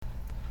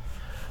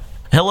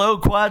Hello,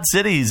 Quad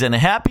Cities, and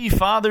happy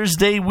Father's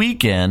Day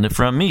weekend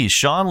from me,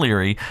 Sean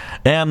Leary,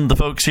 and the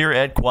folks here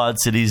at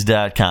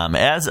QuadCities.com.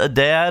 As a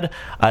dad,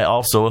 I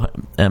also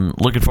am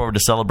looking forward to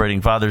celebrating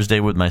Father's Day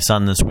with my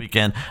son this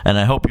weekend, and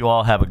I hope you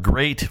all have a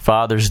great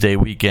Father's Day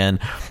weekend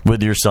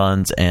with your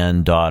sons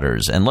and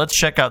daughters. And let's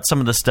check out some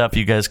of the stuff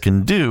you guys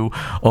can do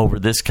over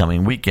this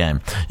coming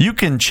weekend. You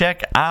can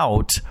check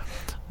out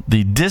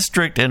the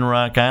district in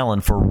Rock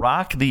Island for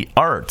Rock the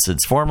Arts.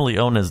 It's formerly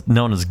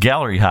known as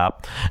Gallery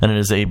Hop, and it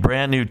is a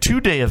brand new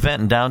 2-day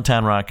event in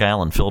downtown Rock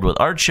Island filled with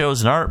art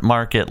shows, an art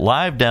market,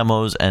 live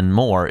demos, and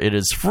more. It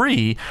is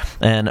free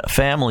and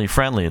family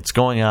friendly. It's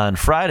going on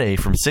Friday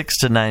from 6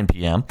 to 9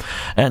 p.m.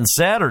 and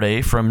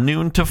Saturday from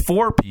noon to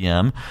 4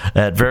 p.m.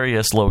 at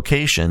various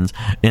locations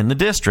in the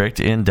district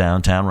in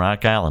downtown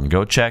Rock Island.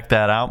 Go check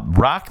that out.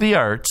 Rock the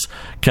Arts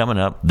coming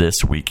up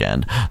this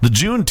weekend. The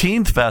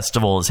Juneteenth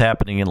Festival is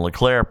happening in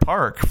LeClaire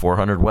Park,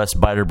 400 West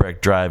Biederbreck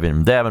Drive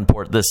in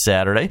Davenport this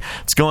Saturday.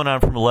 It's going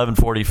on from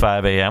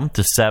 11:45 a.m.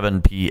 to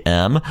 7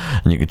 p.m.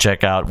 And you can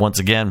check out, once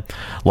again,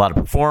 a lot of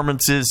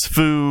performances,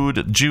 food,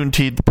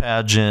 Juneteenth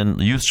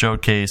pageant, youth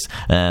showcase,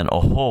 and a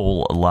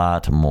whole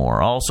lot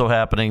more. Also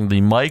happening,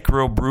 the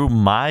Microbrew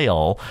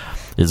Mile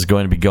is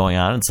going to be going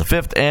on. It's the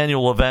 5th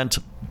annual event.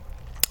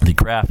 The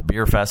Craft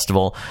Beer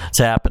Festival. It's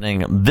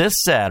happening this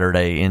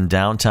Saturday in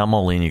downtown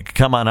Moline. You can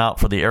come on out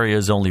for the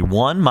area's only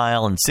 1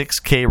 mile and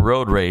 6K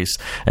road race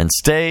and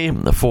stay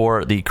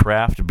for the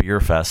Craft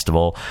Beer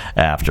Festival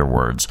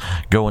afterwards.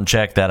 Go and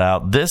check that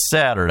out this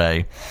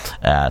Saturday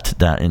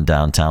in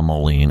downtown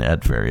Moline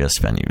at various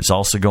venues.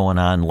 Also going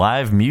on,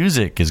 live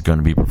music is going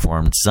to be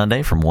performed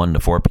Sunday from 1 to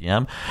 4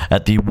 p.m.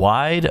 at the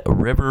Wide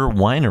River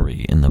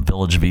Winery in the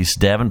Village of East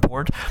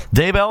Davenport.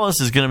 Dave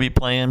Ellis is going to be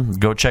playing.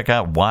 Go check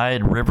out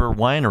Wide River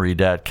Winery.com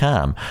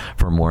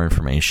for more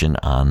information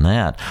on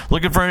that.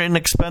 Looking for an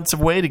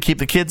inexpensive way to keep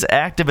the kids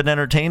active and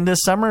entertained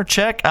this summer?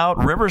 Check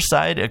out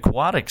Riverside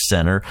Aquatic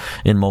Center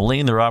in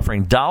Moline. They're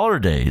offering dollar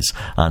days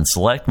on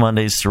select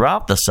Mondays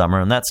throughout the summer,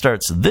 and that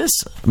starts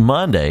this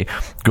Monday.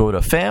 Go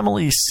to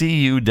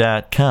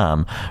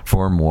FamilyCU.com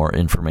for more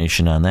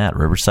information on that.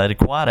 Riverside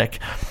Aquatic,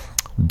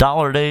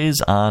 dollar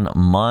days on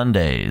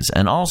Mondays.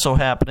 And also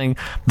happening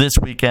this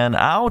weekend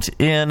out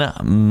in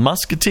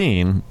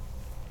Muscatine,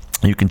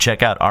 you can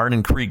check out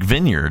Arden Creek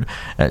Vineyard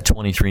at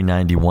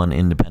 2391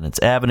 Independence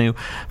Avenue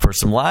for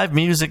some live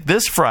music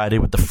this Friday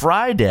with the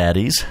Fry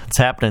Daddies. It's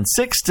happening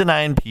 6 to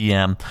 9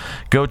 p.m.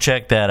 Go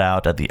check that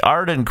out at the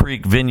Arden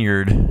Creek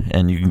Vineyard,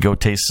 and you can go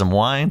taste some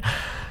wine,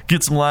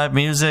 get some live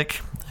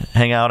music,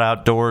 hang out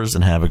outdoors,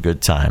 and have a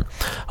good time.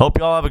 Hope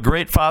you all have a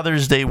great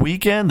Father's Day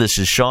weekend. This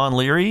is Sean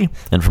Leary,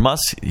 and from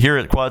us here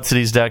at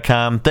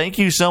QuadCities.com, thank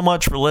you so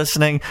much for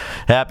listening.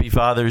 Happy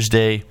Father's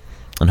Day,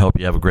 and hope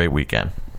you have a great weekend.